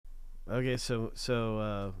Okay,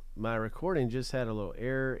 so my recording just had a little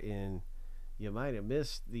error, and you might have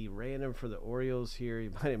missed the random for the Orioles here.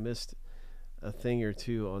 You might have missed a thing or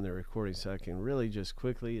two on the recording, so I can really just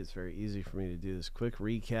quickly, it's very easy for me to do this quick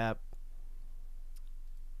recap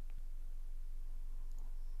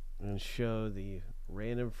and show the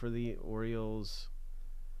random for the Orioles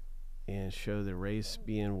and show the race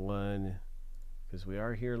being won, because we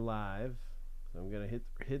are here live. So I'm going to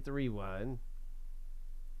hit the rewind.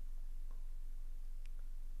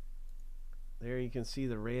 There you can see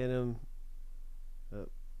the random.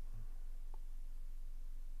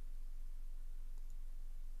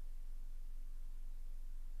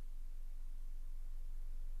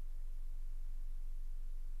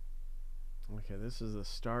 Okay, this is the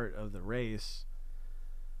start of the race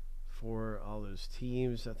for all those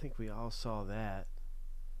teams. I think we all saw that.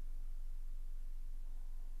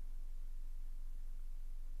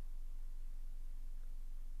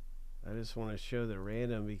 I just want to show the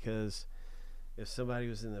random because if somebody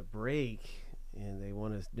was in the break and they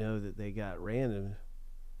want to know that they got random.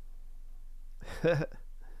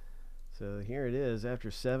 So here it is after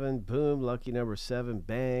 7. Boom, lucky number 7,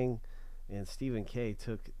 bang. And Stephen K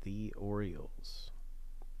took the Orioles.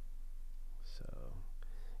 So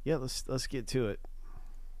yeah, let's get to it.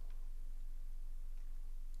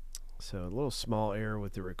 So a little small error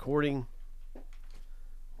with the recording,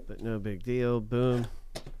 but no big deal. Boom.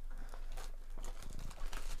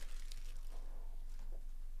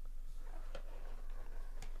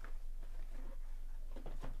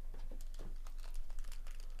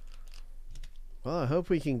 Well, I hope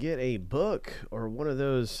we can get a book or one of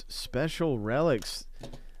those special relics,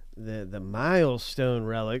 the milestone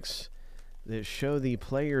relics that show the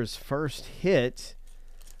player's first hit,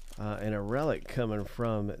 and a relic coming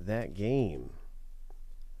from that game.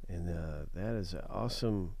 And that is an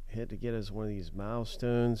awesome hit to get us one of these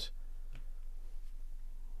milestones.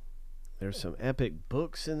 There's some epic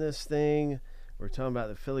books in this thing. We're talking about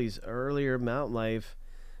the Phillies earlier, Mountain Life,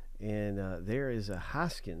 and there is a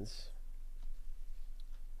Hoskins.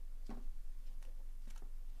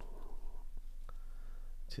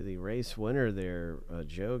 To the race winner there.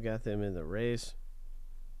 Joe got them in the race.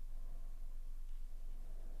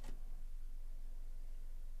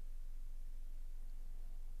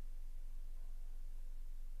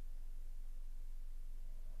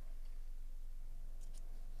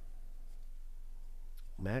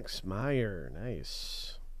 Max Meyer,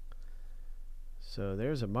 nice. So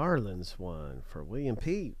there's a Marlins one for William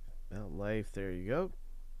Pete. Mountain Life, there you go.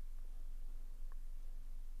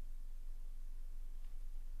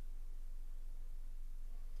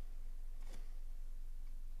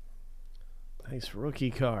 Nice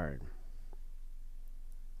rookie card.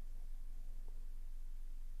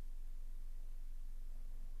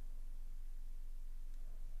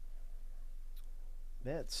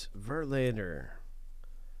 Mets, Verlander.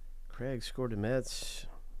 Craig scored a Mets.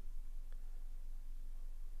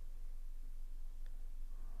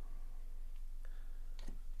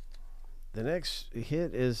 The next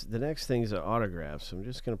hit is, the next thing is an autograph. So I'm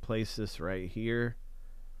just going to place this right here.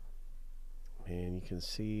 And you can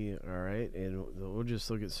see, all right, and we'll just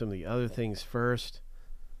look at some of the other things first.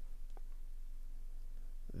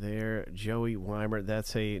 There, Joey Weimer,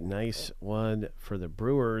 that's a nice one for the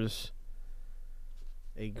Brewers.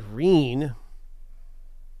 A green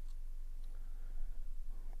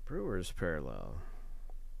Brewers parallel.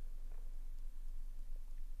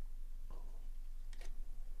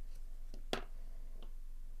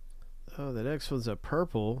 Oh, the next one's a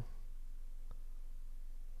purple.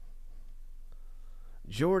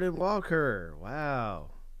 Jordan Walker. Wow.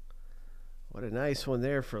 What a nice one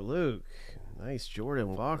there for Luke. Nice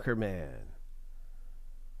Jordan Walker, man.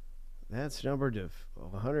 That's numbered to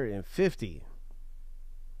 150.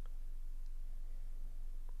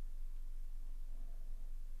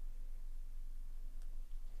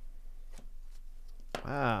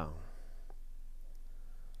 Wow.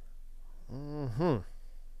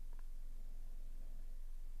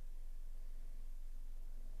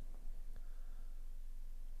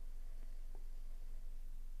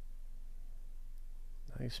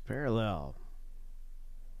 Nice parallel.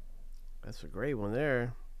 That's a great one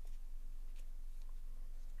there.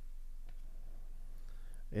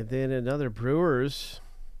 And then another Brewers.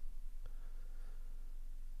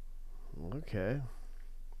 Okay.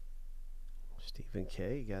 Stephen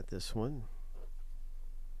K got this one.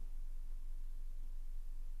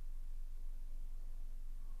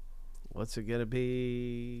 What's it going to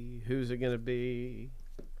be? Who's it going to be?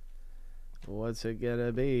 What's it going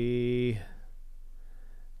to be?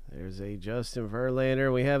 There's a Justin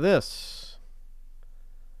Verlander. We have this.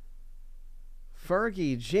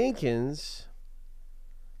 Fergie Jenkins.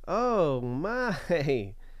 Oh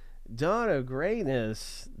my. Dawn of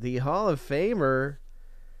Greatness, the Hall of Famer.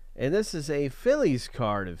 And this is a Phillies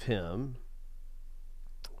card of him.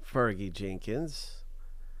 Fergie Jenkins.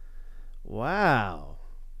 Wow.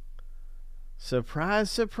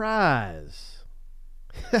 Surprise, surprise.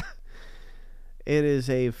 It is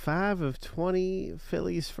a 5 of 20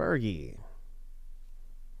 Phillies Fergie.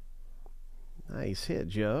 Nice hit,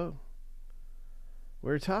 Joe. We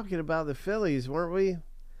were talking about the Phillies, weren't we?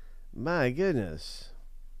 My goodness.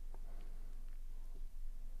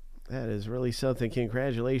 That is really something.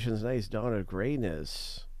 Congratulations. Nice Dawn of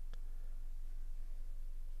Greatness.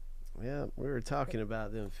 Yeah, we were talking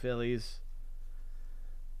about them Phillies.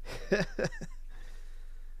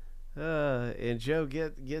 And Joe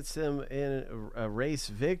gets them in a race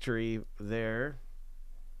victory there.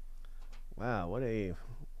 Wow, what a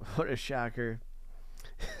shocker.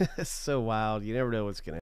 It's so wild. You never know what's going to